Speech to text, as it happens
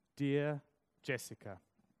Dear Jessica,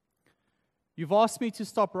 you've asked me to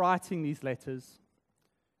stop writing these letters.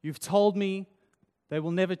 You've told me they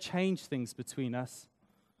will never change things between us.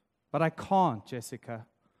 But I can't, Jessica.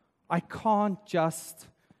 I can't just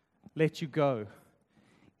let you go.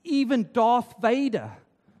 Even Darth Vader,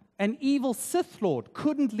 an evil Sith Lord,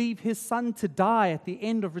 couldn't leave his son to die at the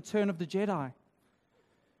end of Return of the Jedi.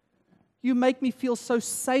 You make me feel so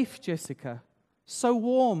safe, Jessica, so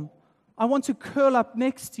warm. I want to curl up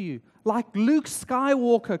next to you, like Luke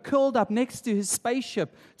Skywalker curled up next to his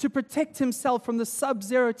spaceship to protect himself from the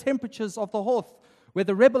sub-zero temperatures of the Hoth, where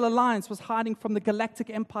the Rebel Alliance was hiding from the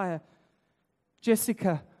Galactic Empire.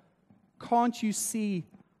 Jessica, can't you see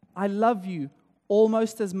I love you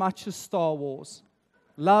almost as much as Star Wars?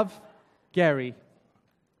 Love, Gary.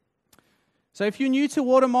 So if you're new to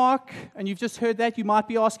Watermark and you've just heard that, you might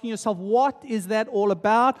be asking yourself, what is that all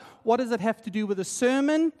about? What does it have to do with a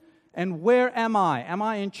sermon? And where am I? Am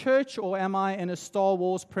I in church or am I in a Star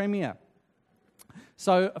Wars premiere?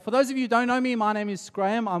 So for those of you who don't know me, my name is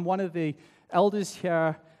Graham. I'm one of the elders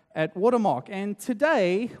here at Watermark. And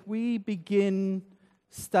today we begin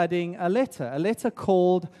studying a letter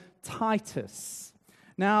called Titus.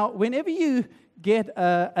 Now, whenever you get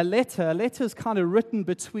a letter is kind of written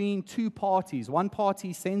between two parties. One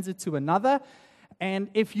party sends it to another. And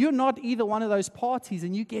if you're not either one of those parties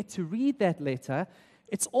and you get to read that letter,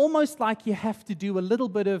 it's almost like you have to do a little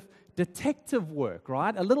bit of detective work,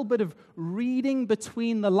 right? A little bit of reading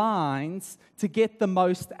between the lines to get the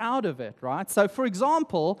most out of it, right? So, for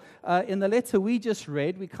example, in the letter we just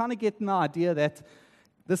read, we kind of get an idea that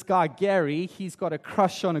this guy, Gary, he's got a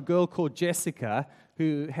crush on a girl called Jessica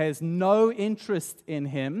who has no interest in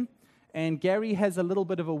him, and Gary has a little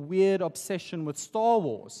bit of a weird obsession with Star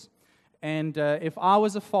Wars. And if I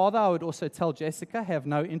was a father, I would also tell Jessica, have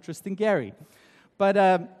no interest in Gary.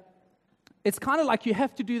 But it's kind of like you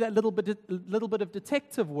have to do that little bit of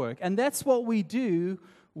detective work. And that's what we do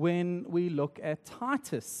when we look at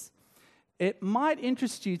Titus. It might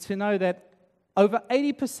interest you to know that over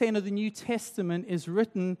 80% of the New Testament is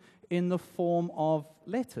written in the form of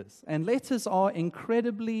letters. And letters are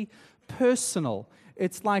incredibly personal.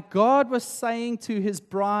 It's like God was saying to his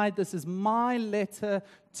bride, this is my letter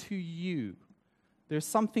to you. There's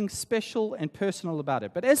something special and personal about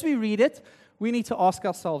it. But as we read it, we need to ask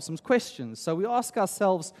ourselves some questions. So we ask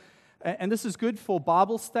ourselves, and this is good for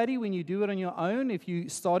Bible study when you do it on your own. If you're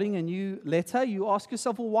starting a new letter, you ask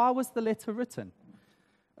yourself, well, why was the letter written?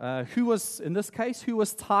 Who was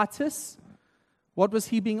Titus? What was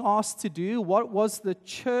he being asked to do? What was the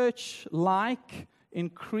church like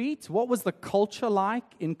in Crete? What was the culture like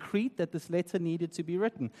in Crete that this letter needed to be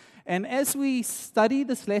written? And as we study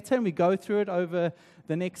this letter and we go through it over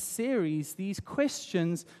the next series, these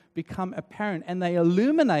questions become apparent and they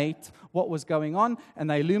illuminate what was going on and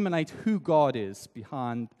they illuminate who God is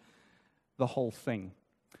behind the whole thing.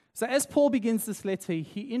 So as Paul begins this letter,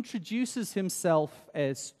 he introduces himself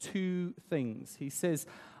as two things. He says,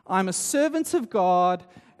 I'm a servant of God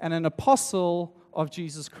and an apostle of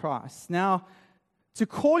Jesus Christ. Now, to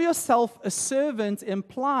call yourself a servant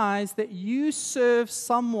implies that you serve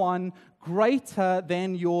someone greater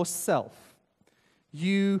than yourself.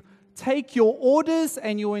 You take your orders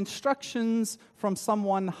and your instructions from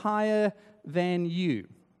someone higher than you.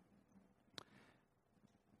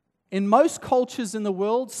 In most cultures in the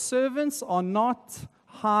world, servants are not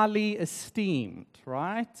highly esteemed,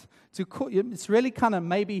 right? It's really kind of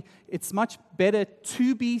maybe it's much better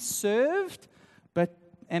to be served,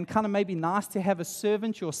 and kind of maybe nice to have a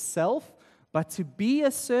servant yourself, but to be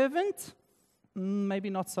a servant, maybe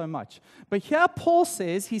not so much. But here Paul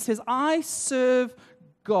says, he says, I serve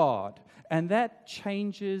God, and that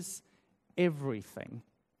changes everything.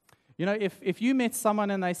 You know, if you met someone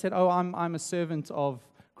and they said, oh, I'm a servant of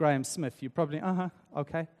Graham Smith, you probably,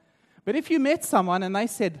 okay. But if you met someone and they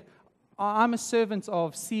said, I'm a servant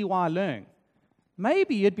of C.Y. Leung,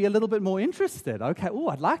 maybe you'd be a little bit more interested. Okay,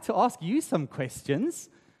 I'd like to ask you some questions.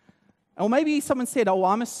 Or maybe someone said,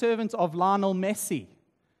 I'm a servant of Lionel Messi.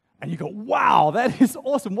 And you go, wow, that is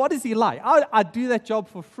awesome. What is he like? I'd do that job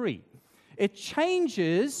for free. It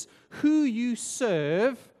changes who you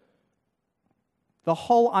serve, the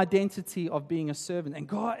whole identity of being a servant.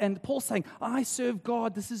 And Paul's saying, I serve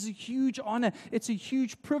God. This is a huge honor. It's a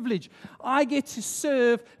huge privilege. I get to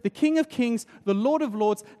serve the King of Kings, the Lord of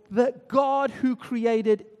Lords, the God who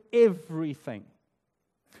created everything.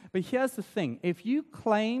 But here's the thing. If you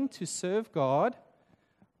claim to serve God,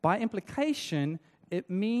 by implication, it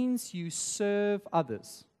means you serve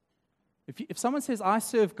others. If someone says, I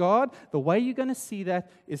serve God, the way you're going to see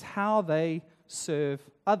that is how they serve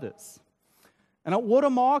others. And at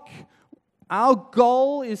Watermark, Our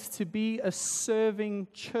goal is to be a serving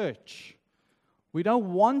church. We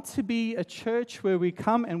don't want to be a church where we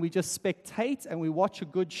come and we just spectate and we watch a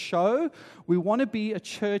good show. We want to be a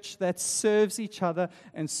church that serves each other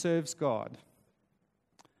and serves God.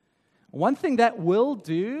 One thing that will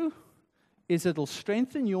do is it'll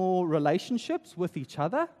strengthen your relationships with each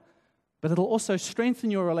other, but it'll also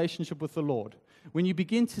strengthen your relationship with the Lord when you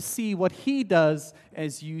begin to see what He does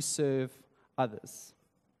as you serve others.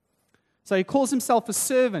 So He calls Himself a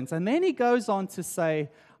servant, and then He goes on to say,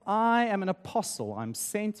 I am an apostle. I'm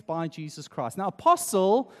sent by Jesus Christ. Now,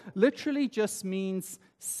 apostle literally just means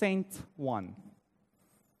sent one.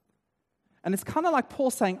 And it's kind of like Paul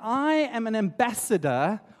saying, I am an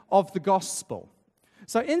ambassador of the gospel.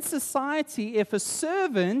 So in society, if a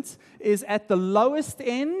servant is at the lowest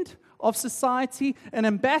end of society, an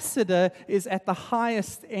ambassador is at the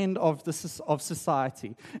highest end of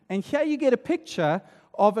society. And here you get a picture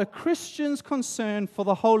of a Christian's concern for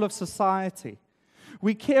the whole of society.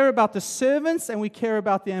 We care about the servants and we care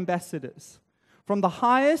about the ambassadors. From the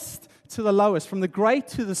highest to the lowest, from the great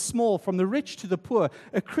to the small, from the rich to the poor,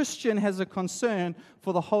 a Christian has a concern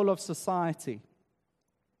for the whole of society.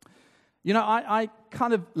 You know, I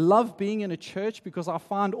kind of love being in a church because I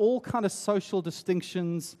find all kind of social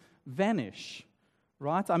distinctions vanish,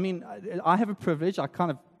 right? I mean, I have a privilege. I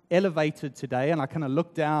kind of elevated today and I kind of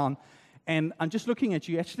look down and I'm just looking at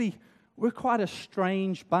you. Actually, we're quite a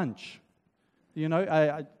strange bunch. You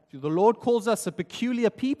know, the Lord calls us a peculiar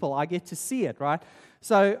people. I get to see it, right?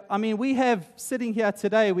 So, I mean, we have, sitting here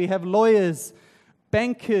today, we have lawyers,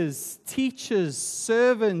 bankers, teachers,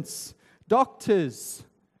 servants, doctors.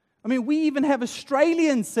 I mean, we even have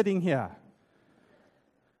Australians sitting here.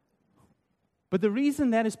 But the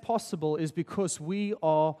reason that is possible is because we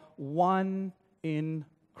are one in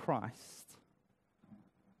Christ.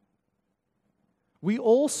 We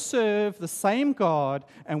all serve the same God,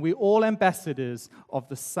 and we're all ambassadors of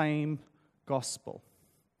the same gospel.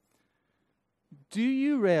 Do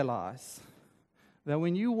you realize that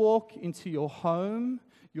when you walk into your home,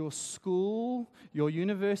 your school, your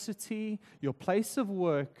university, your place of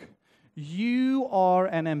work, you are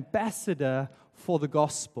an ambassador for the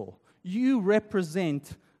gospel? You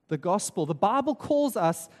represent the gospel. The Bible calls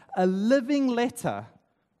us a living letter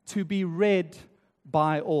to be read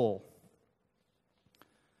by all.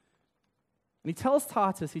 And he tells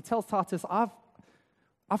Titus,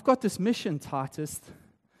 I've got this mission, Titus.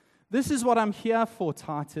 This is what I'm here for,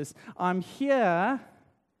 Titus. I'm here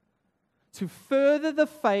to further the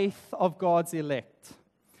faith of God's elect.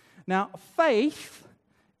 Now, faith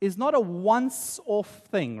is not a once-off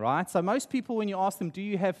thing, right? So most people, when you ask them, do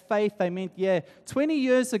you have faith? They meant, 20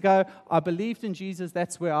 years ago, I believed in Jesus.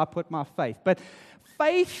 That's where I put my faith. But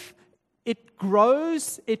faith, it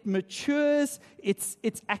grows, it matures, it's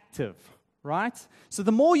active. Right? So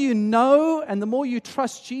the more you know and the more you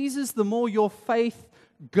trust Jesus, the more your faith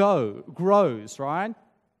grows, right?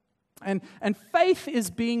 And faith is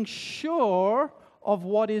being sure of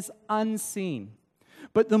what is unseen.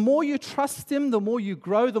 But the more you trust Him, the more you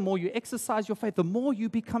grow, the more you exercise your faith, the more you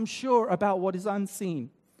become sure about what is unseen.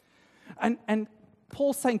 And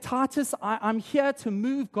Paul's saying, Titus, I'm here to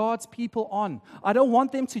move God's people on. I don't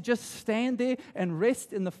want them to just stand there and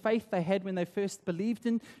rest in the faith they had when they first believed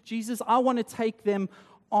in Jesus. I want to take them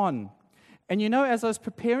on. And you know, as I was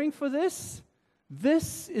preparing for this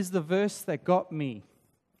is the verse that got me.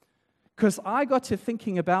 Because I got to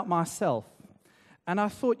thinking about myself. And I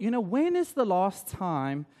thought, when is the last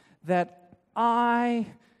time that I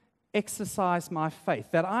exercise my faith,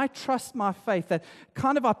 that I trust my faith, that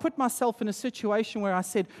kind of I put myself in a situation where I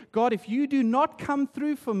said, God, if you do not come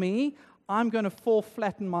through for me, I'm going to fall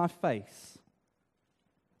flat in my face.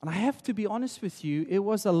 And I have to be honest with you, it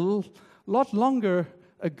was a lot longer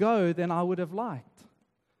ago than I would have liked.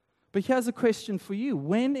 But here's a question for you.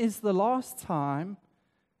 When is the last time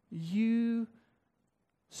you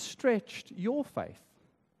stretched your faith?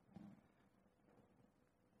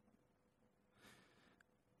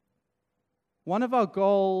 One of our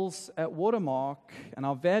goals at Watermark and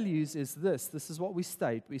our values is this. This is what we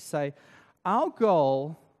state. We say, our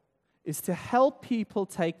goal is to help people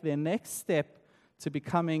take their next step to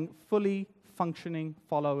becoming fully functioning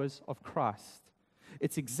followers of Christ.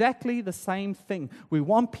 It's exactly the same thing. We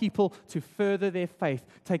want people to further their faith,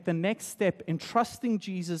 take the next step in trusting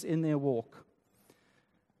Jesus in their walk.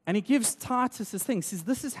 And he gives Titus this thing. He says,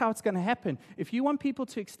 this is how it's going to happen. If you want people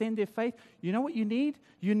to extend their faith, you know what you need?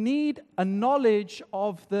 You need a knowledge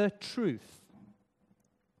of the truth.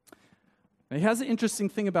 Now, here's the interesting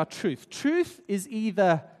thing about truth. Truth is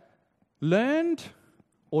either learned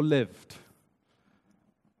or lived.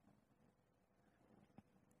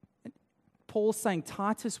 Paul's saying,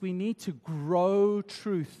 Titus, we need to grow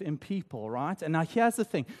truth in people, right? And now here's the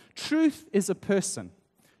thing. Truth is a person.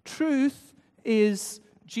 Truth is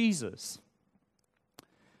Jesus.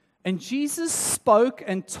 And Jesus spoke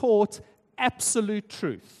and taught absolute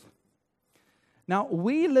truth. Now,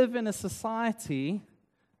 we live in a society,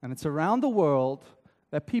 and it's around the world,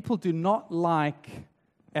 that people do not like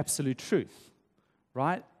absolute truth,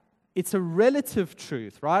 right? It's a relative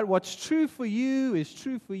truth, right? What's true for you is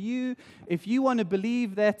true for you. If you want to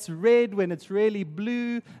believe that's red when it's really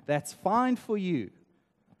blue, that's fine for you.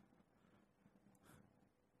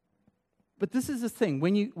 But this is the thing.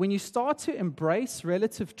 When you start to embrace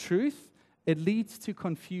relative truth, it leads to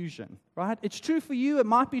confusion, right? It's true for you. It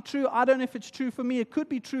might be true. I don't know if it's true for me. It could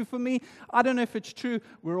be true for me. I don't know if it's true.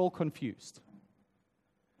 We're all confused.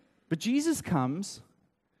 But Jesus comes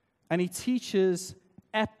and he teaches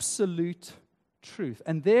absolute truth.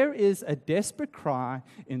 And there is a desperate cry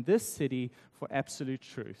in this city for absolute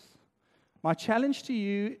truth. My challenge to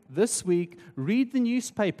you this week, read the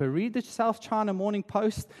newspaper, read the South China Morning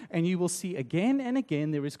Post, and you will see again and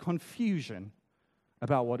again there is confusion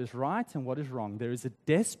about what is right and what is wrong. There is a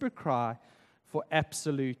desperate cry for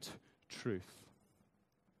absolute truth.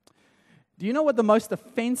 Do you know what the most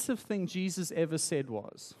offensive thing Jesus ever said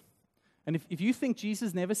was? And if you think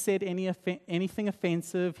Jesus never said anything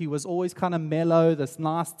offensive, he was always kind of mellow, this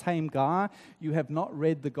nice, tame guy, you have not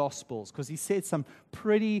read the Gospels, because he said some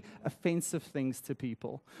pretty offensive things to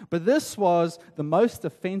people. But this was the most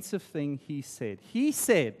offensive thing he said. He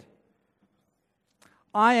said,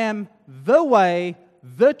 I am the way,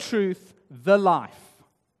 the truth, the life.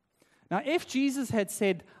 Now, if Jesus had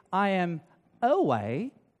said, I am a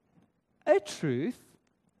way, a truth,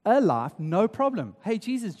 a life, no problem. Hey,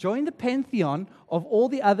 Jesus, join the pantheon of all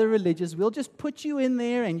the other religions. We'll just put you in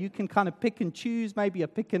there and you can kind of pick and choose, maybe a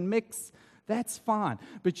pick and mix. That's fine.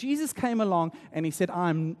 But Jesus came along and he said, I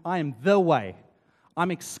am the way. I'm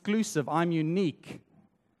exclusive. I'm unique.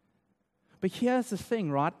 But here's the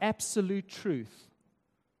thing, right? Absolute truth.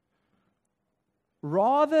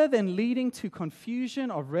 Rather than leading to confusion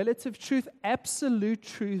of relative truth, absolute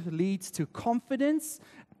truth leads to confidence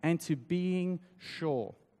and to being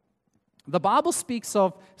sure. The Bible speaks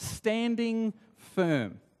of standing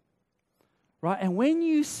firm, right? And when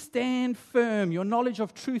you stand firm, your knowledge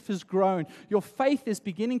of truth has grown. Your faith is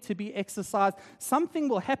beginning to be exercised. Something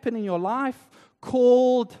will happen in your life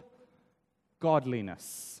called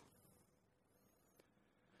godliness.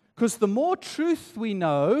 Because the more truth we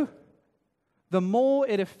know, the more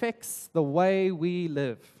it affects the way we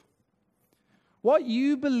live. What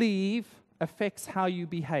you believe affects how you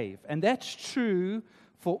behave. And that's true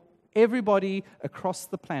for everybody across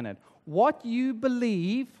the planet. What you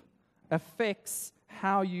believe affects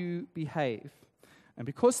how you behave. And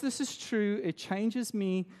because this is true, it changes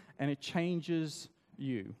me and it changes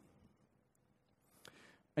you.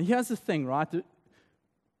 And here's the thing, right?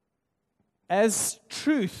 As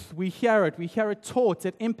truth, we hear it taught,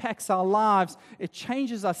 it impacts our lives, it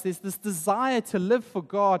changes us. There's this desire to live for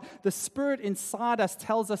God. The Spirit inside us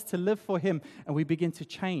tells us to live for Him, and we begin to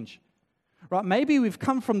change. Right? Maybe we've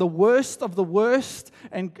come from the worst of the worst,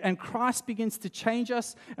 and Christ begins to change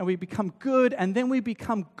us, and we become good, and then we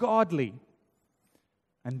become godly.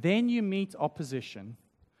 And then you meet opposition,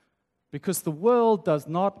 because the world does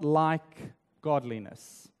not like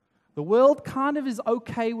godliness. The world kind of is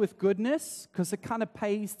okay with goodness, because it kind of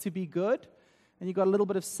pays to be good, and you've got a little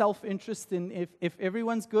bit of self-interest in if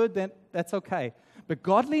everyone's good, then that's okay. But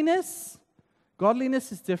godliness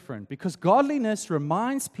is different, because godliness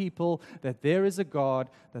reminds people that there is a God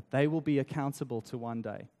that they will be accountable to one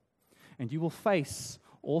day. And you will face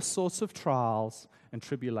all sorts of trials and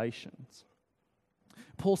tribulations.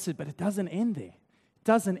 Paul said, but it doesn't end there. It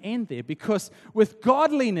doesn't end there, because with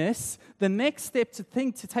godliness, the next step to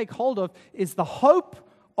take hold of is the hope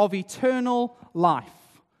of eternal life.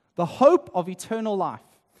 The hope of eternal life.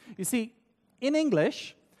 You see, in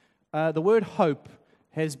English, the word hope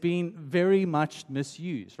has been very much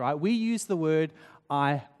misused, right? We use the word,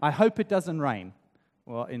 I hope it doesn't rain.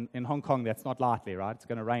 Well, in Hong Kong, that's not likely, right? It's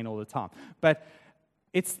going to rain all the time. But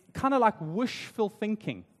it's kind of like wishful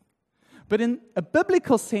thinking. But in a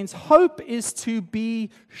biblical sense, hope is to be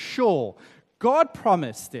sure. God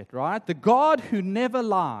promised it, right? The God who never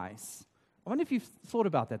lies. I wonder if you've thought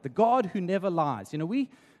about that. The God who never lies. You know, we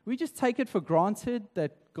just take it for granted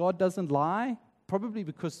that God doesn't lie, probably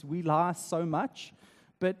because we lie so much.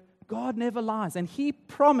 But God never lies. And He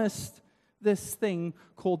promised this thing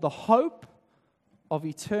called the hope of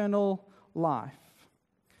eternal life.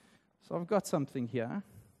 So I've got something here,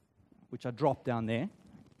 which I dropped down there.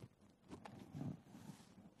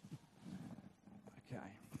 Okay.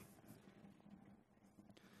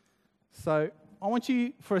 So I want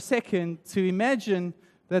you for a second to imagine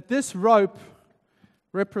that this rope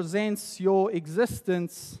represents your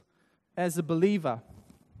existence as a believer.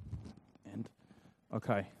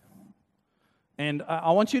 And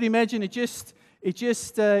I want you to imagine it just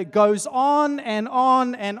goes on and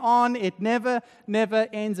on and on. It never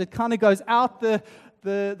ends. It kind of goes out the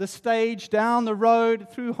stage, down the road,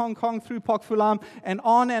 through Hong Kong, through Pok Fulam, and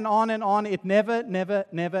on and on and on. It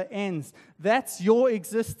never ends. That's your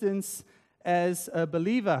existence as a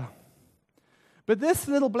believer. But this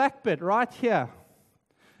little black bit right here,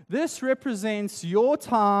 this represents your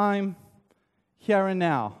time here and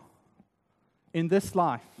now in this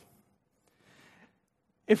life.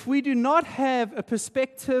 If we do not have a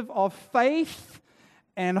perspective of faith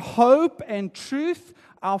and hope and truth,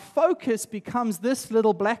 our focus becomes this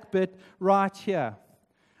little black bit right here.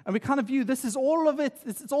 And we kind of view this is all of it,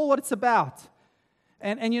 it's all what it's about.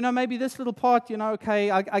 And maybe this little part,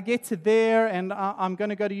 I get to there and I'm going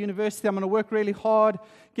to go to university, I'm going to work really hard,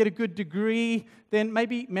 get a good degree, then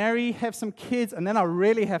maybe marry, have some kids, and then I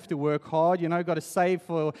really have to work hard, got to save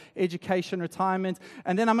for education, retirement,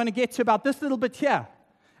 and then I'm going to get to about this little bit here.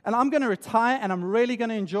 And I'm going to retire, and I'm really going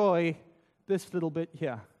to enjoy this little bit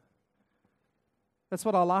here. That's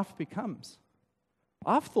what our life becomes.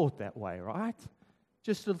 I've thought that way, right?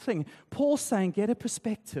 Just a little thing. Paul's saying, get a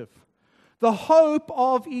perspective. The hope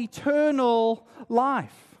of eternal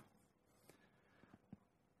life.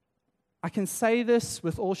 I can say this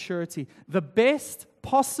with all surety. The best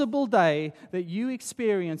possible day that you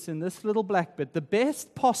experience in this little black bit, the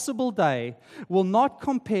best possible day will not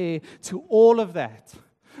compare to all of that.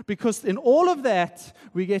 Because in all of that,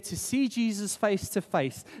 we get to see Jesus face to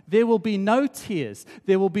face. There will be no tears.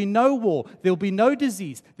 There will be no war. There will be no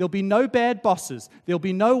disease. There will be no bad bosses. There will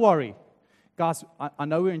be no worry. Guys, I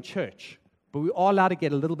know we're in church, but we are allowed to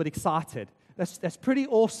get a little bit excited. That's pretty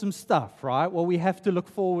awesome stuff, right? What we have to look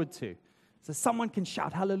forward to. So someone can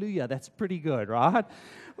shout hallelujah. That's pretty good, right?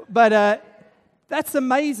 But that's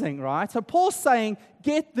amazing, right? So Paul's saying,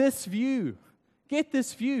 get this view. Get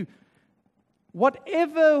this view.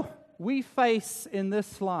 Whatever we face in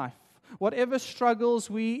this life, whatever struggles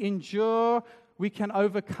we endure, we can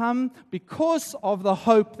overcome because of the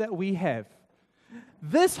hope that we have.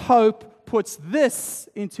 This hope puts this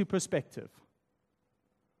into perspective.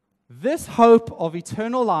 This hope of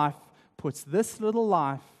eternal life puts this little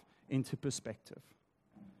life into perspective.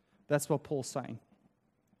 That's what Paul's saying.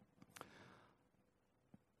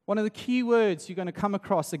 One of the key words you're going to come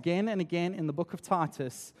across again and again in the book of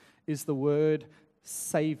Titus is the word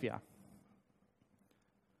Savior.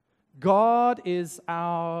 God is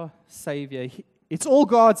our Savior. It's all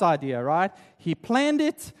God's idea, right? He planned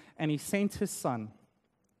it and He sent His Son.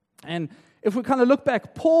 And if we kind of look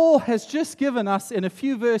back, Paul has just given us in a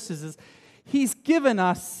few verses, he's given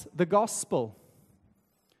us the gospel.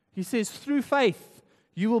 He says, through faith,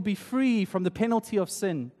 you will be free from the penalty of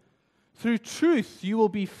sin. Through truth, you will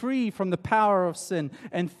be free from the power of sin.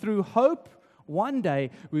 And through hope, one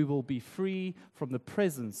day we will be free from the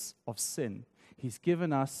presence of sin. He's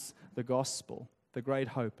given us the gospel, the great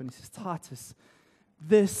hope. And he says, Titus,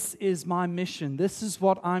 this is my mission. This is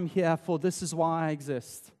what I'm here for. This is why I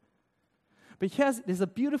exist. But there's a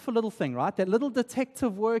beautiful little thing, right? That little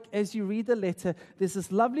detective work as you read the letter, there's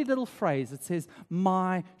this lovely little phrase that says,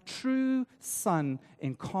 my true son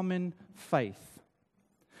in common faith.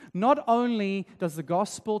 Not only does the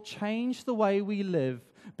gospel change the way we live,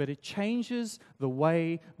 but it changes the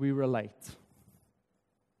way we relate.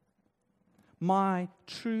 My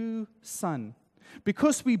true son.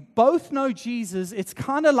 Because we both know Jesus, it's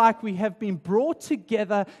kind of like we have been brought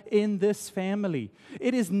together in this family.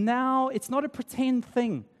 It's not a pretend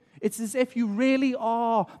thing. It's as if you really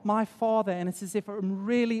are my father, and it's as if you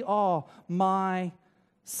really are my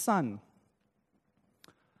son.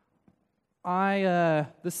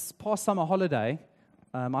 This past summer holiday,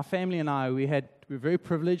 my family and I, we were very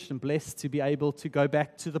privileged and blessed to be able to go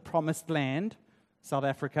back to the promised land, South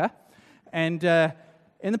Africa. And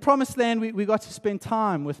in the promised land, we got to spend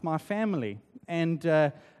time with my family.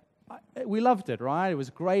 And we loved it, right? It was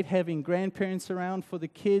great having grandparents around for the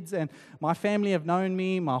kids. And my family have known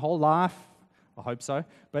me my whole life. I hope so.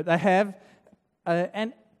 But they have.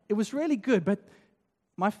 And it was really good. But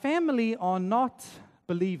my family are not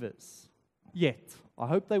believers yet. I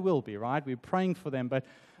hope they will be, right? We're praying for them. But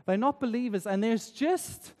they're not believers. And there's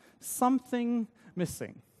just something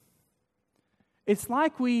missing. It's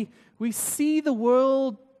like we see the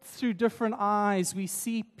world through different eyes. We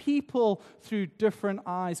see people through different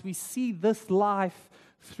eyes. We see this life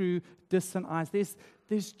through different eyes.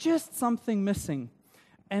 There's just something missing.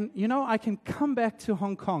 And, I can come back to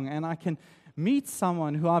Hong Kong and I can meet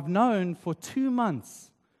someone who I've known for 2 months.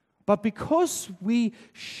 But because we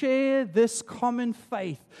share this common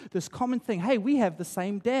faith, this common thing, hey, we have the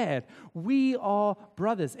same dad. We are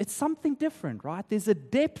brothers. It's something different, right? There's a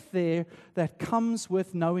depth there that comes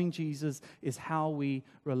with knowing Jesus, is how we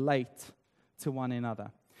relate to one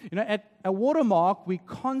another. You know, at Watermark, we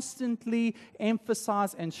constantly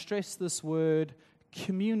emphasize and stress this word,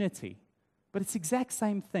 community. But it's the exact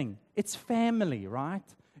same thing. It's family, right?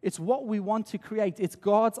 It's what we want to create. It's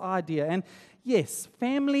God's idea. And yes,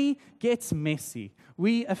 family gets messy.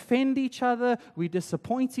 We offend each other, we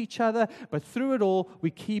disappoint each other, but through it all, we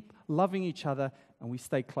keep loving each other and we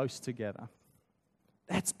stay close together.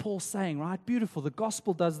 That's Paul saying, right? Beautiful. The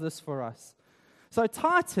gospel does this for us. So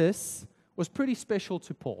Titus was pretty special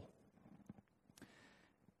to Paul.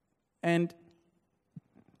 And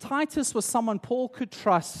Titus was someone Paul could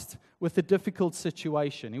trust with a difficult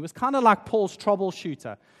situation. He was kind of like Paul's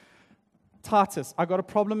troubleshooter. Titus, I got a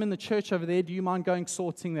problem in the church over there. Do you mind going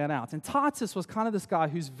sorting that out? And Titus was kind of this guy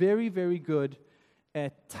who's very, very good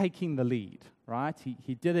at taking the lead, right?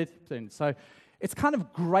 He did it. And so it's kind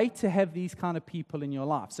of great to have these kind of people in your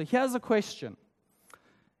life. So here's a question.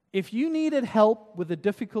 If you needed help with a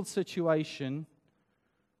difficult situation,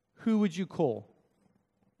 who would you call?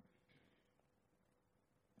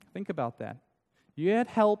 Think about that. You had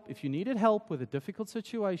help. If you needed help with a difficult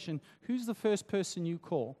situation, who's the first person you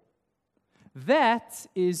call? That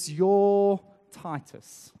is your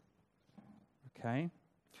Titus. Okay?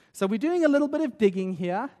 So we're doing a little bit of digging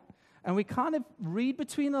here, and we kind of read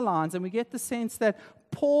between the lines, and we get the sense that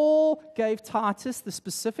Paul gave Titus the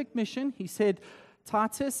specific mission. He said,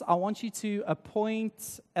 Titus, I want you to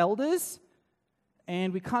appoint elders.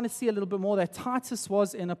 And we kind of see a little bit more that Titus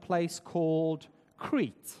was in a place called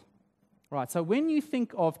Crete. Right, so when you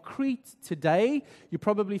think of Crete today, you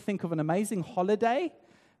probably think of an amazing holiday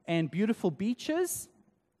and beautiful beaches.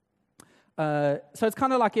 So it's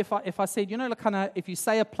kind of like if I said, you know, like kind of if you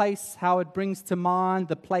say a place, how it brings to mind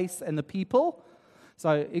the place and the people.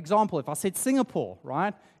 So example, if I said Singapore,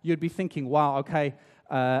 right, you'd be thinking, wow, okay,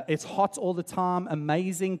 it's hot all the time,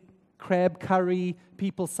 amazing crab curry.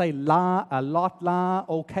 People say la, a lot la,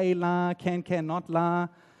 okay la, can, not la.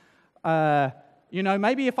 You know,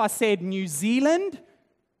 maybe if I said New Zealand,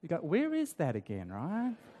 you go, where is that again,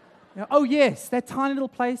 right? You know, oh, yes, that tiny little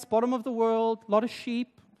place, bottom of the world, a lot of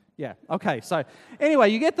sheep. Yeah, okay, so anyway,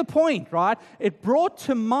 you get the point, right? It brought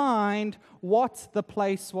to mind what the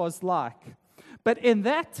place was like. But in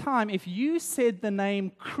that time, if you said the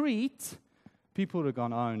name Crete, people would have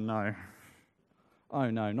gone, oh,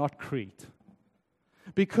 no, not Crete.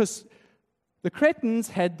 Because the Cretans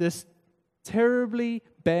had this terribly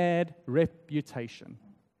bad reputation.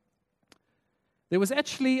 There was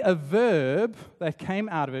actually a verb that came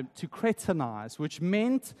out of it, to cretinize, which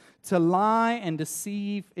meant to lie and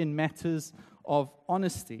deceive in matters of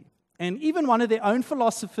honesty. And even one of their own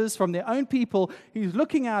philosophers from their own people, he's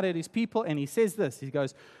looking out at his people and he says this. He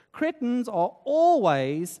goes, Cretans are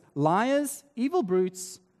always liars, evil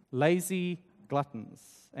brutes, lazy gluttons.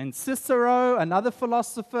 And Cicero, another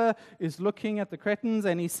philosopher, is looking at the Cretans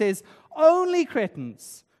and he says, only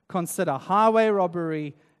Cretans consider highway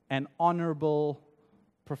robbery an honorable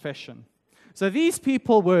profession. So these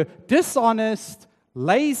people were dishonest,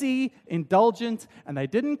 lazy, indulgent, and they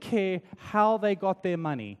didn't care how they got their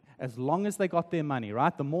money, as long as they got their money,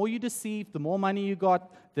 right? The more you deceived, the more money you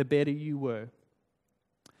got, the better you were.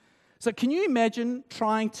 So can you imagine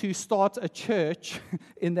trying to start a church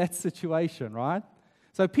in that situation, right?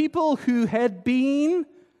 So people who had been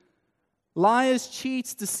liars,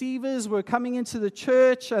 cheats, deceivers were coming into the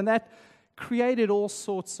church, and that created all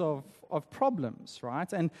sorts of problems,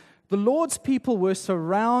 right? And the Lord's people were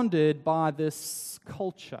surrounded by this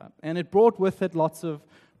culture, and it brought with it lots of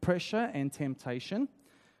pressure and temptation.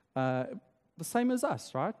 The same as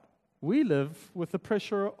us, right? We live with the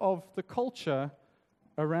pressure of the culture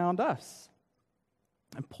around us.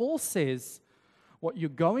 And Paul says, what you're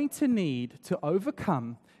going to need to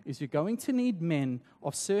overcome is you're going to need men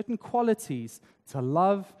of certain qualities to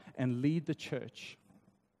love and lead the church.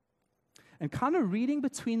 And kind of reading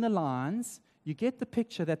between the lines, you get the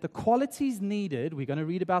picture that the qualities needed, we're going to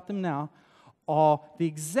read about them now, are the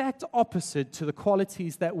exact opposite to the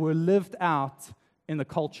qualities that were lived out in the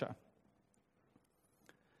culture.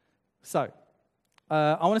 So,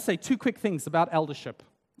 I want to say 2 quick things about eldership.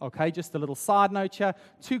 Okay, just a little side note here.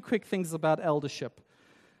 2 quick things about eldership.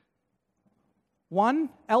 1,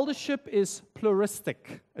 eldership is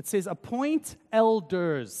pluralistic. It says appoint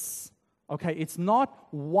elders. Okay, it's not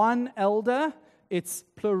one elder, it's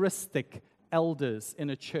pluralistic elders in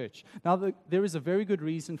a church. Now, there is a very good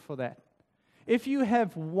reason for that. If you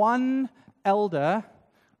have one elder,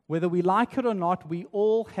 whether we like it or not, we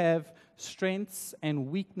all have strengths and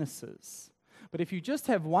weaknesses. But if you just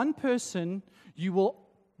have one person,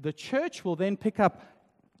 the church will then pick up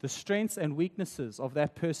the strengths and weaknesses of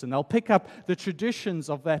that person. They'll pick up the traditions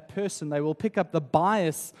of that person. They will pick up the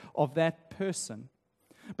bias of that person.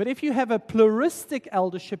 But if you have a pluralistic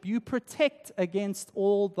eldership, you protect against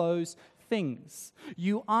all those things.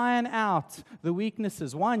 You iron out the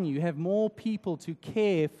weaknesses. One, you have more people to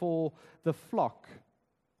care for the flock.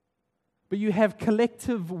 But you have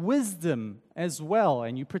collective wisdom as well,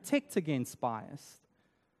 and you protect against bias.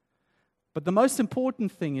 But the most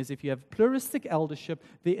important thing is if you have pluralistic eldership,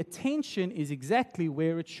 the attention is exactly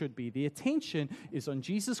where it should be. The attention is on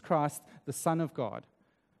Jesus Christ, the Son of God.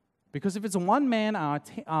 Because if it's one man,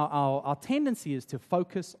 our tendency is to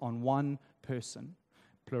focus on one person.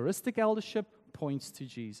 Pluralistic eldership points to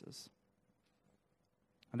Jesus.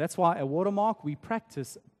 And that's why at Watermark we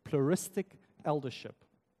practice pluralistic eldership.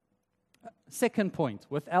 Second point,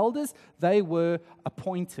 with elders, they were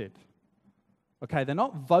appointed. Okay, they're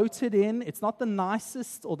not voted in. It's not the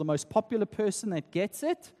nicest or the most popular person that gets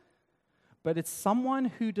it, but it's someone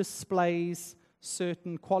who displays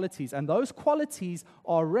certain qualities, and those qualities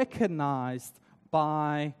are recognized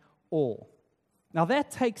by all. Now that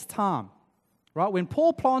takes time, right? When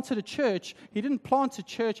Paul planted a church, he didn't plant a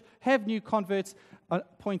church, have new converts,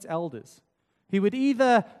 appoint elders. He would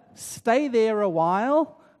either stay there a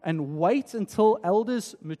while and wait until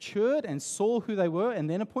elders matured and saw who they were and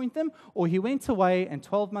then appoint them, or he went away and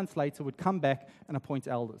 12 months later would come back and appoint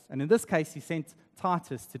elders. And in this case, he sent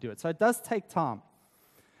Titus to do it. So it does take time.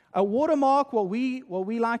 At Watermark, what we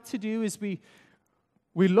like to do is we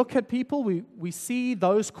look at people, we see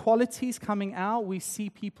those qualities coming out, we see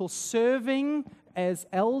people serving as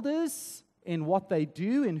elders in what they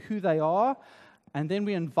do and who they are, and then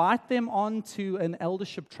we invite them on to an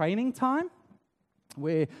eldership training time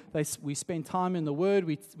where we spend time in the Word,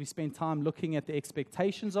 we spend time looking at the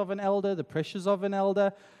expectations of an elder, the pressures of an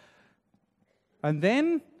elder, and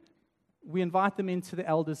then we invite them into the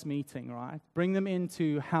elders' meeting, right? Bring them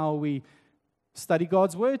into how we study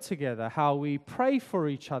God's Word together, how we pray for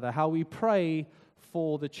each other, how we pray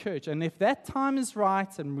for the church. And if that time is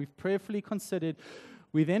right and we've prayerfully considered,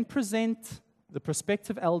 we then present the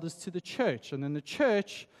prospective elders to the church. And then the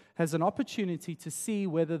church has an opportunity to see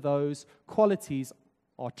whether those qualities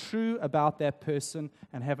are true about that person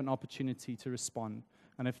and have an opportunity to respond.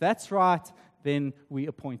 And if that's right, then we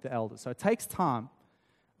appoint the elders. So it takes time.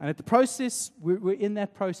 And at the process, we're in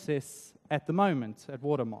that process at the moment at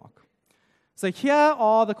Watermark. So here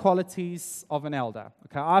are the qualities of an elder.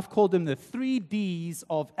 Okay, I've called them the 3 Ds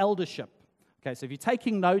of eldership. Okay, so if you're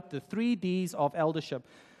taking note, the 3 Ds of eldership.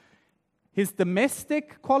 His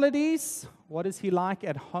domestic qualities, what is he like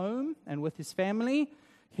at home and with his family?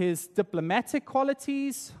 His diplomatic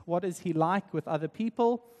qualities, what is he like with other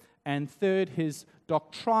people? And third, his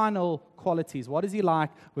doctrinal qualities, what is he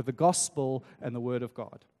like with the gospel and the word of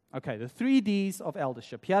God? Okay, the 3 Ds of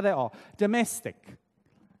eldership. Here they are. Domestic,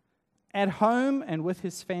 at home and with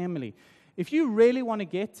his family. If you really want to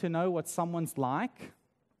get to know what someone's like,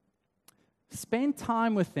 spend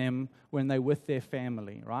time with them when they're with their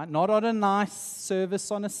family, right? Not on a nice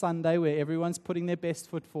service on a Sunday where everyone's putting their best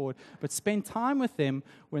foot forward, but spend time with them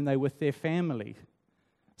when they're with their family.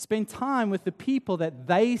 Spend time with the people that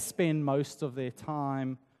they spend most of their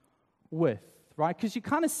time with, right? Because you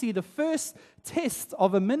kind of see the first test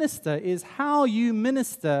of a minister is how you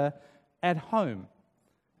minister at home.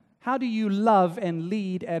 How do you love and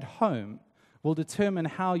lead at home will determine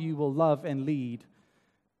how you will love and lead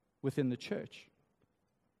within the church.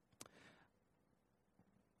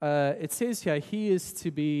 It says here, he is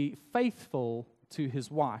to be faithful to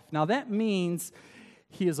his wife. Now that means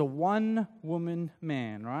he is a one-woman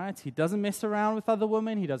man, right? He doesn't mess around with other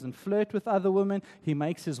women. He doesn't flirt with other women. He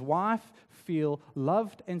makes his wife feel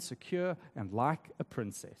loved and secure and like a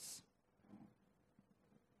princess.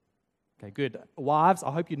 Okay, good. Wives,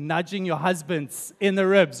 I hope you're nudging your husbands in the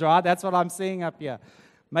ribs, right? That's what I'm seeing up here.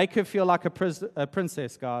 Make her feel like a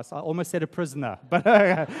princess, guys. I almost said a prisoner, but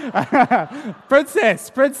princess.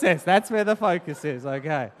 That's where the focus is,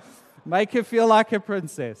 okay. Make her feel like a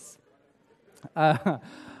princess.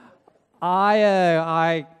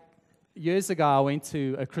 Years ago, I went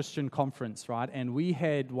to a Christian conference, right? And we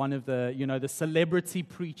had one of the, the celebrity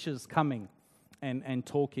preachers coming and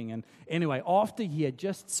talking. And anyway, after he had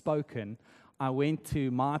just spoken, I went to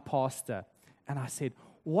my pastor and I said,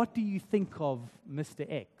 "What do you think of Mr.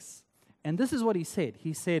 X?" And this is what he said.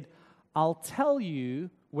 He said, "I'll tell you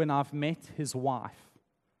when I've met his wife."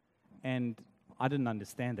 And I didn't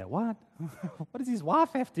understand that. What? What does his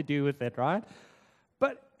wife have to do with it, right?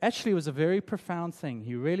 But actually, it was a very profound thing.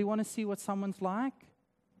 You really want to see what someone's like?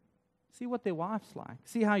 See what their wife's like.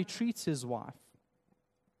 See how he treats his wife.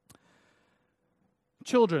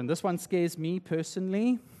 Children, this one scares me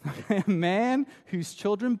personally. A man whose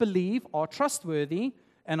children believe are trustworthy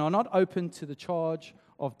and are not open to the charge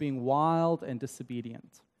of being wild and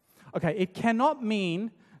disobedient. Okay, it cannot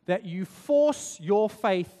mean that you force your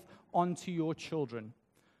faith onto your children.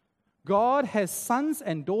 God has sons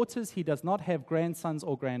and daughters. He does not have grandsons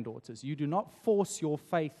or granddaughters. You do not force your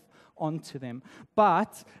faith onto them.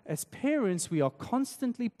 But as parents, we are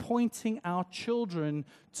constantly pointing our children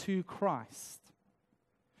to Christ.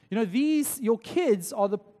 You know, your kids are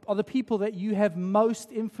the people that you have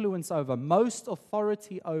most influence over, most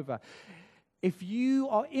authority over. If you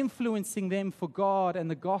are influencing them for God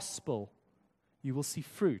and the gospel, you will see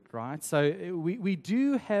fruit, right? So we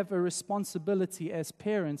do have a responsibility as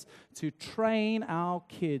parents to train our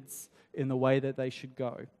kids in the way that they should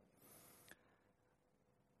go.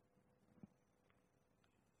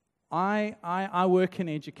 I work in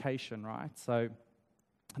education, right? So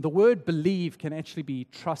the word believe can actually be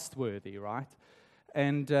trustworthy, right?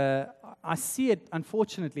 And I see it,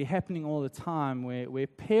 unfortunately, happening all the time where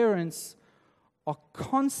parents are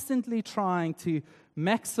constantly trying to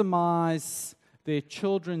maximize their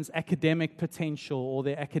children's academic potential or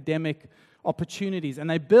their academic opportunities. And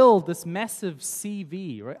they build this massive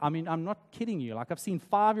CV, right? I mean, I'm not kidding you. Like, I've seen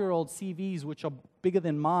 5-year-old CVs which are bigger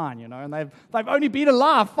than mine, you know, and they've only been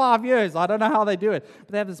alive 5 years. I don't know how they do it. But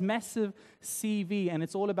they have this massive CV, and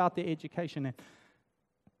it's all about their education. And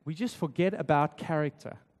we just forget about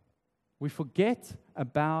character. We forget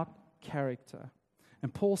about character.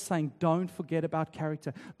 And Paul's saying, don't forget about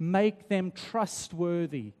character. Make them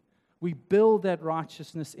trustworthy. We build that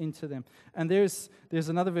righteousness into them. And there's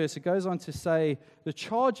another verse. It goes on to say, the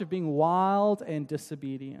charge of being wild and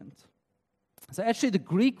disobedient. So actually the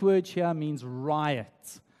Greek word here means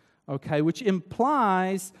riot, okay, which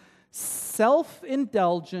implies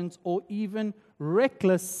self-indulgent or even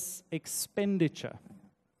reckless expenditure.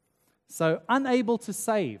 So unable to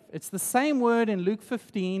save. It's the same word in Luke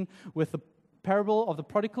 15 with the parable of the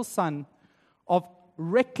prodigal son of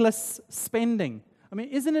reckless spending. I mean,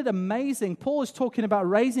 isn't it amazing? Paul is talking about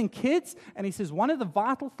raising kids, and he says one of the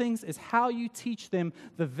vital things is how you teach them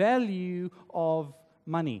the value of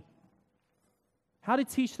money. How to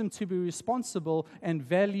teach them to be responsible and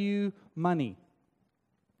value money.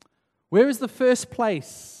 Where is the first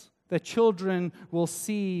place that children will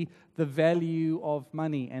see the value of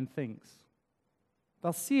money and things?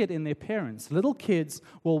 They'll see it in their parents. Little kids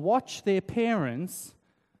will watch their parents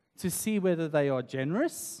to see whether they are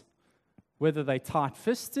generous, whether they're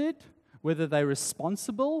tight-fisted, whether they're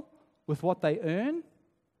responsible with what they earn,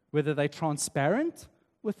 whether they're transparent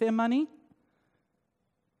with their money.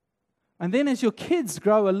 And then as your kids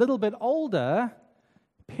grow a little bit older,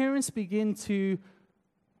 parents begin to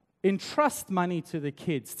entrust money to the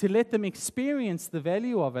kids, to let them experience the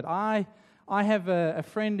value of it. I have a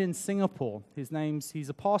friend in Singapore. He's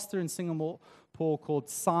a pastor in Singapore called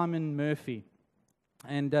Simon Murphy.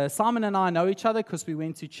 And Simon and I know each other because we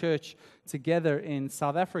went to church together in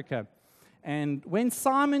South Africa. And when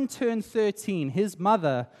Simon turned 13, his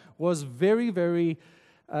mother was very, very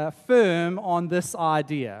firm on this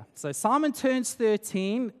idea. So Simon turns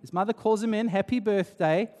 13. His mother calls him in, happy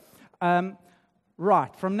birthday.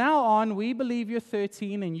 Right, from now on, we believe you're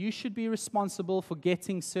 13 and you should be responsible for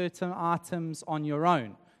getting certain items on your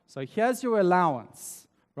own. So here's your allowance,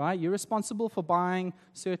 right? You're responsible for buying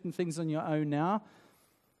certain things on your own now.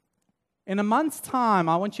 In a month's time,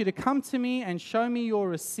 I want you to come to me and show me your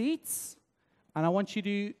receipts, and I want you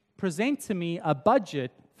to present to me a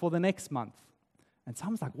budget for the next month. And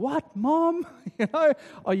Simon's like, what, Mom?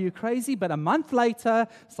 Are you crazy? But a month later,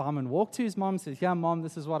 Simon walked to his mom and says, yeah, Mom,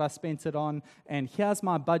 this is what I spent it on, and here's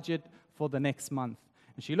my budget for the next month.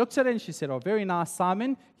 And she looked at it and she said, oh, very nice,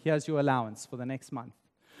 Simon, here's your allowance for the next month.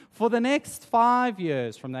 For the next 5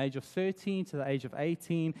 years, from the age of 13 to the age of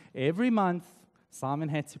 18, every month, Simon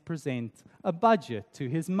had to present a budget to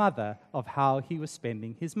his mother of how he was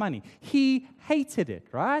spending his money. He hated it,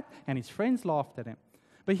 right? And his friends laughed at him.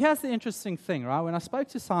 But here's the interesting thing, right? When I spoke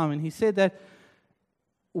to Simon, he said that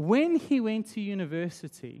when he went to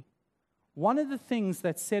university, one of the things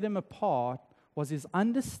that set him apart was his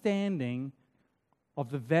understanding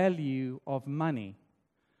of the value of money.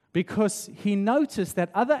 Because he noticed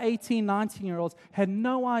that other 18, 19-year-olds had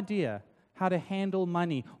no idea how to handle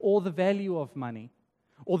money or the value of money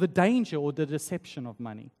or the danger or the deception of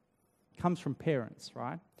money. It comes from parents,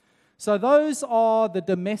 right? So those are the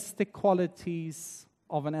domestic qualities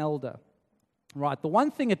of an elder, right? The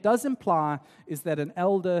one thing it does imply is that an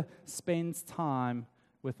elder spends time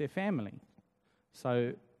with their family.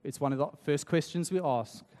 So it's one of the first questions we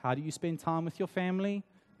ask. How do you spend time with your family?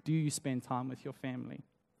 Do you spend time with your family?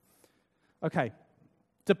 Okay,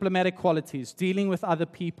 diplomatic qualities, dealing with other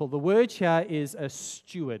people. The word here is a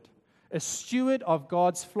steward of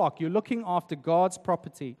God's flock. You're looking after God's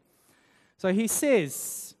property. So he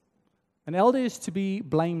says, an elder is to be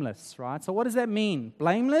blameless, right? So what does that mean?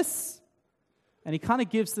 Blameless? And he kind of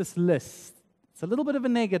gives this list. It's a little bit of a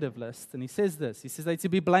negative list. And he says this. He says they're to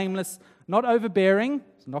be blameless, not overbearing,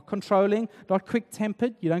 not controlling, not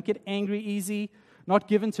quick-tempered. You don't get angry easy. Not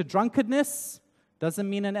given to drunkenness. Doesn't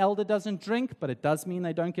mean an elder doesn't drink, but it does mean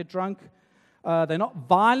they don't get drunk. They're not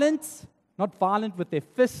violent with their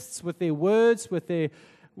fists, with their words, with the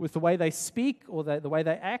way they speak or the way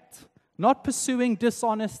they act. Not pursuing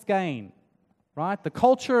dishonest gain, right? The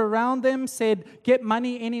culture around them said, get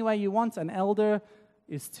money any way you want. An elder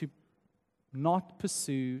is to not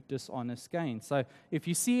pursue dishonest gain. So if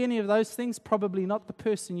you see any of those things, probably not the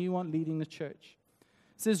person you want leading the church.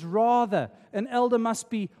 It says, rather, an elder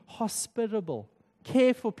must be hospitable,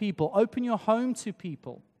 care for people, open your home to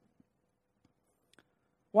people.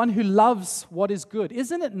 One who loves what is good.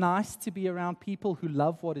 Isn't it nice to be around people who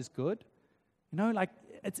love what is good? You know, like,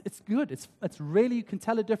 it's good. It's really, you can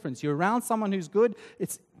tell a difference. You're around someone who's good,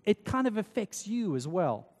 it kind of affects you as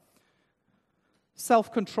well.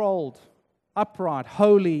 Self-controlled, upright,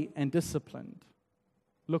 holy, and disciplined.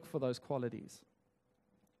 Look for those qualities.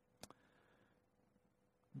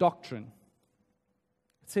 Doctrine.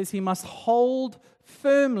 It says he must hold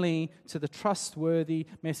firmly to the trustworthy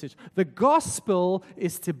message. The gospel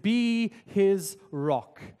is to be his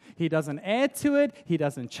rock. He doesn't add to it. He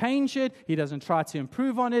doesn't change it. He doesn't try to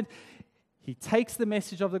improve on it. He takes the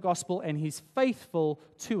message of the gospel and he's faithful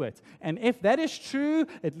to it. And if that is true,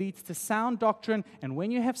 it leads to sound doctrine. And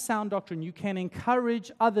when you have sound doctrine, you can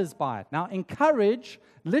encourage others by it. Now, encourage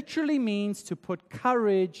literally means to put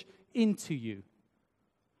courage into you.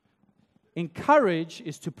 Encourage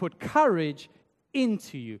is to put courage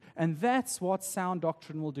into you. And that's what sound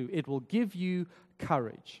doctrine will do. It will give you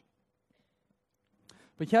courage.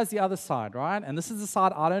 But here's the other side, right? And this is the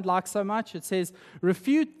side I don't like so much. It says,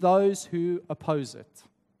 refute those who oppose it.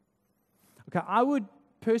 Okay, I would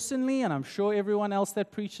personally, and I'm sure everyone else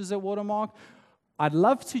that preaches at Watermark, I'd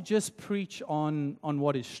love to just preach on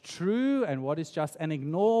what is true and what is just, and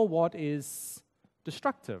ignore what is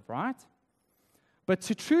destructive, right? But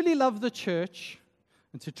to truly love the church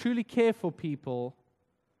and to truly care for people,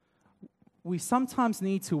 we sometimes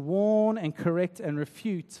need to warn and correct and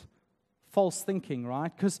refute false thinking,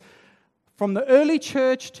 right? Because from the early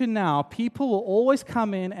church to now, people will always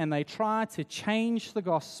come in and they try to change the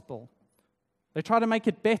gospel. They try to make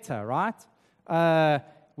it better, right?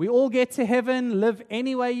 We all get to heaven, live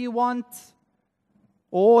any way you want.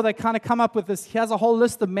 Or they kind of come up with this, here's a whole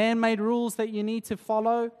list of man-made rules that you need to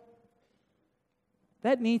follow.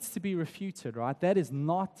 That needs to be refuted, right? That is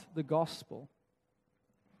not the gospel.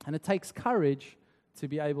 And it takes courage to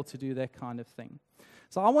be able to do that kind of thing.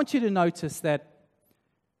 So I want you to notice that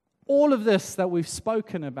all of this that we've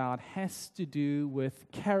spoken about has to do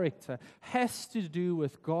with character, has to do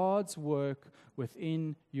with God's work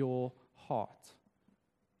within your heart.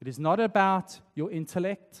 It is not about your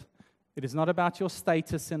intellect. It is not about your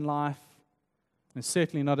status in life. It's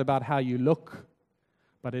certainly not about how you look,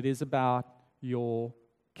 but it is about your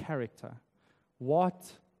character,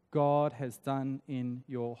 what God has done in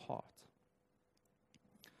your heart.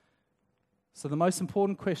 So the most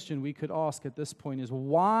important question we could ask at this point is,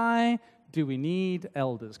 why do we need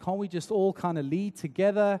elders? Can't we just all kind of lead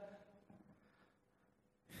together?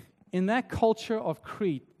 In that culture of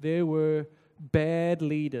Crete, there were bad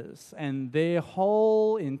leaders, and their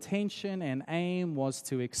whole intention and aim was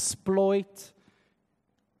to exploit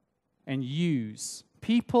and use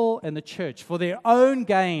people and the church for their own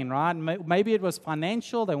gain, right? Maybe it was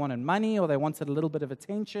financial, they wanted money, or they wanted a little bit of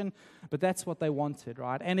attention, but that's what they wanted,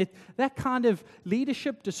 right? And that kind of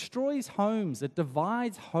leadership destroys homes, it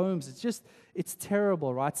divides homes, it's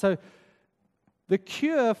terrible, right? So the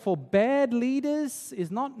cure for bad leaders is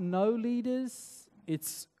not no leaders,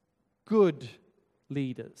 it's good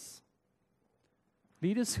leaders.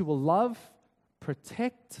 Leaders who will love,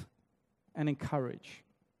 protect, and encourage.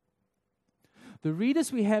 The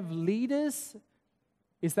readers we have leaders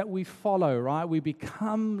is that we follow, right? We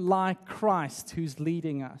become like Christ who's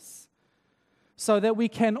leading us. So that we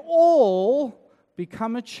can all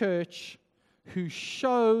become a church who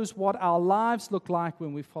shows what our lives look like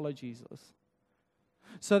when we follow Jesus.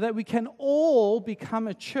 So that we can all become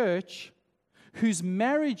a church whose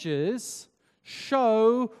marriages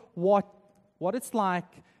show what it's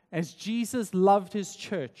like as Jesus loved his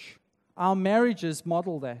church Our marriages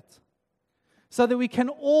model that. So that we can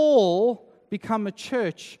all become a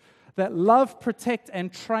church that love, protect,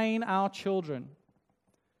 and train our children.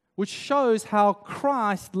 Which shows how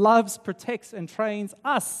Christ loves, protects, and trains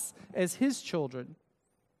us as His children.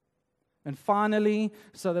 And finally,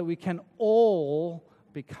 so that we can all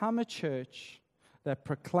become a church that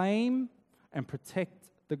proclaim and protect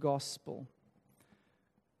the gospel.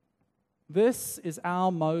 This is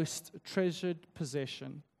our most treasured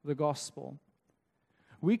possession, the gospel.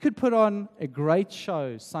 We could put on a great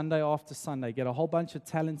show Sunday after Sunday, get a whole bunch of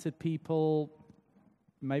talented people,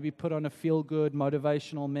 maybe put on a feel-good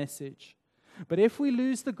motivational message. But if we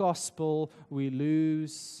lose the gospel, we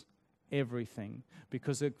lose everything.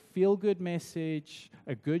 Because a feel-good message,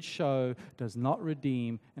 a good show, does not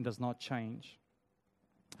redeem and does not change.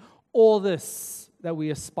 All this that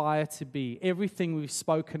we aspire to be, everything we've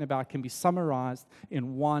spoken about, can be summarized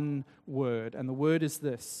in one word. And the word is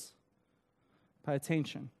this. Pay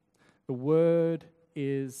attention. The word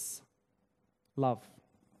is love.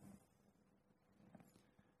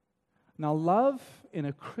 Now, love in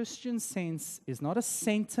a Christian sense is not a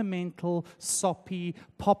sentimental, soppy,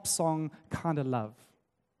 pop song kind of love.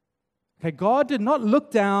 Okay, God did not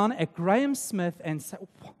look down at Graham Smith and say,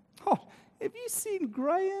 "Oh, have you seen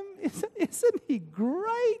Graham? Isn't he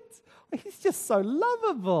great? He's just so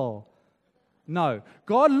lovable." No,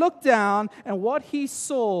 God looked down, and what He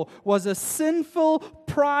saw was a sinful,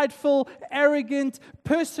 prideful, arrogant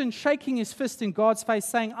person shaking his fist in God's face,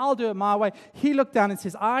 saying, "I'll do it my way." He looked down and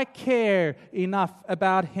says, "I care enough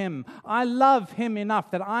about him. I love him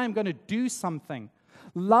enough that I am going to do something."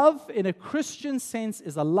 Love in a Christian sense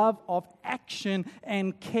is a love of action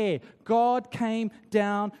and care. God came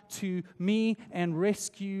down to me and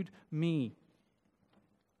rescued me.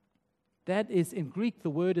 That is, in Greek, the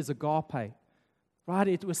word is agape. Right?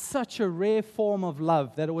 It was such a rare form of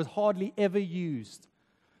love that it was hardly ever used.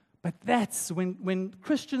 But that's when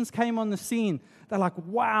Christians came on the scene, they're like,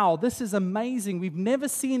 "Wow, this is amazing. We've never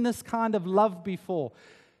seen this kind of love before."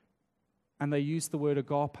 And they used the word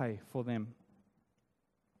agape for them.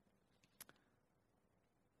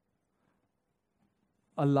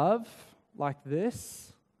 A love like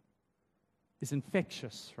this is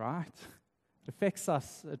infectious, right? It affects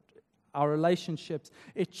us, our relationships.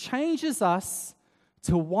 It changes us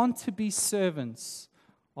to want to be servants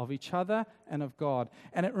of each other and of God.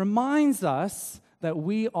 And it reminds us that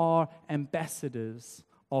we are ambassadors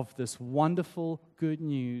of this wonderful good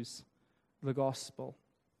news, the gospel.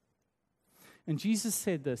 And Jesus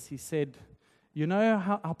said this. He said, "You know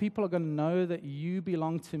how people are going to know that you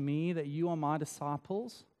belong to me, that you are my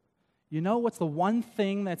disciples? You know what's the one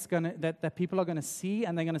thing that people are going to see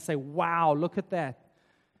and they're going to say, 'Wow, look at that,'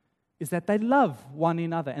 is that they love one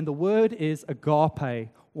another." And the word is agape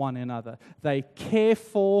one another. They care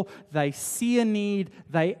for, they see a need,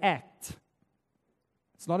 they act.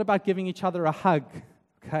 It's not about giving each other a hug,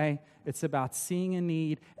 okay? It's about seeing a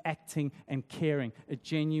need, acting, and caring, a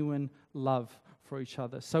genuine love for each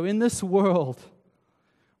other. So in this world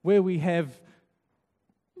where we have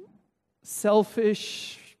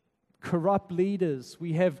selfish, corrupt leaders,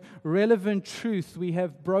 we have relevant truth, we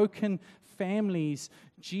have broken families,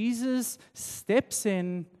 Jesus steps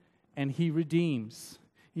in and He redeems.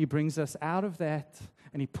 He brings us out of that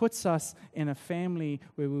and He puts us in a family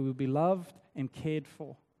where we will be loved and cared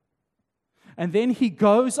for. And then He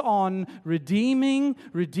goes on redeeming,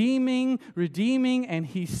 and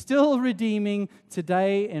He's still redeeming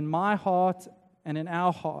today in my heart and in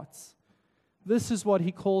our hearts. This is what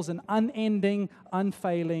He calls an unending,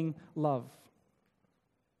 unfailing love.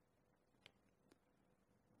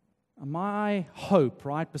 My hope,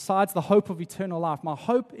 right, besides the hope of eternal life, my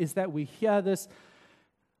hope is that we hear this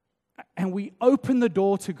and we open the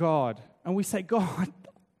door to God and we say, "God,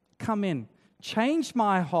 come in, change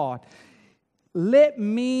my heart. Let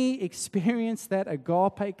me experience that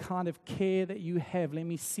agape kind of care that you have. Let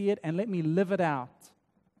me see it and let me live it out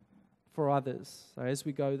for others." So as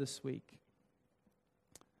we go this week,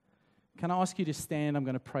 can I ask you to stand? I'm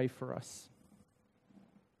going to pray for us.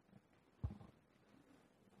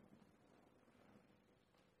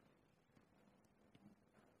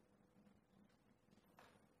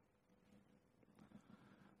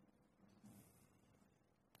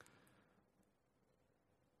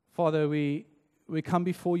 Father, we come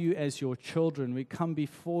before you as your children. We come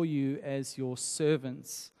before you as your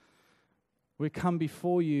servants. We come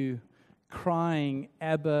before you crying,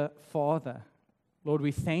 "Abba, Father." Lord,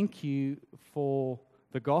 we thank you for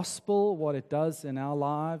the gospel, what it does in our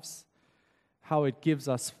lives, how it gives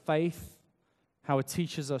us faith, how it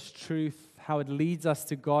teaches us truth, how it leads us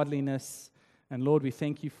to godliness. And Lord, we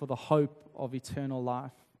thank you for the hope of eternal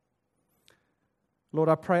life. Lord,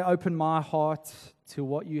 I pray, open my heart to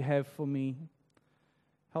what you have for me.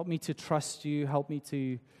 Help me to trust you. Help me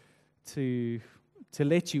to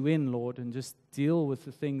let you in, Lord, and just deal with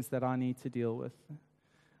the things that I need to deal with.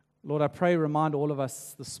 Lord, I pray, remind all of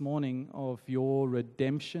us this morning of your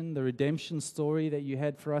redemption, the redemption story that you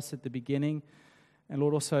had for us at the beginning. And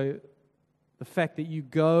Lord, also the fact that you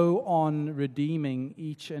go on redeeming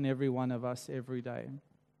each and every one of us every day.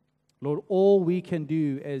 Lord, all we can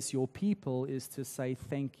do as your people is to say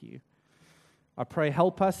thank you. I pray,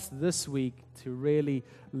 help us this week to really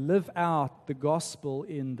live out the gospel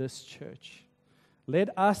in this church.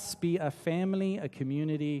 Let us be a family, a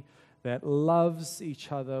community that loves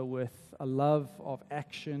each other with a love of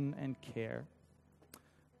action and care.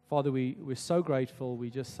 Father, we're so grateful. We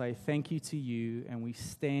just say thank you to you, and we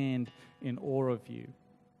stand in awe of you.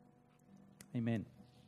 Amen.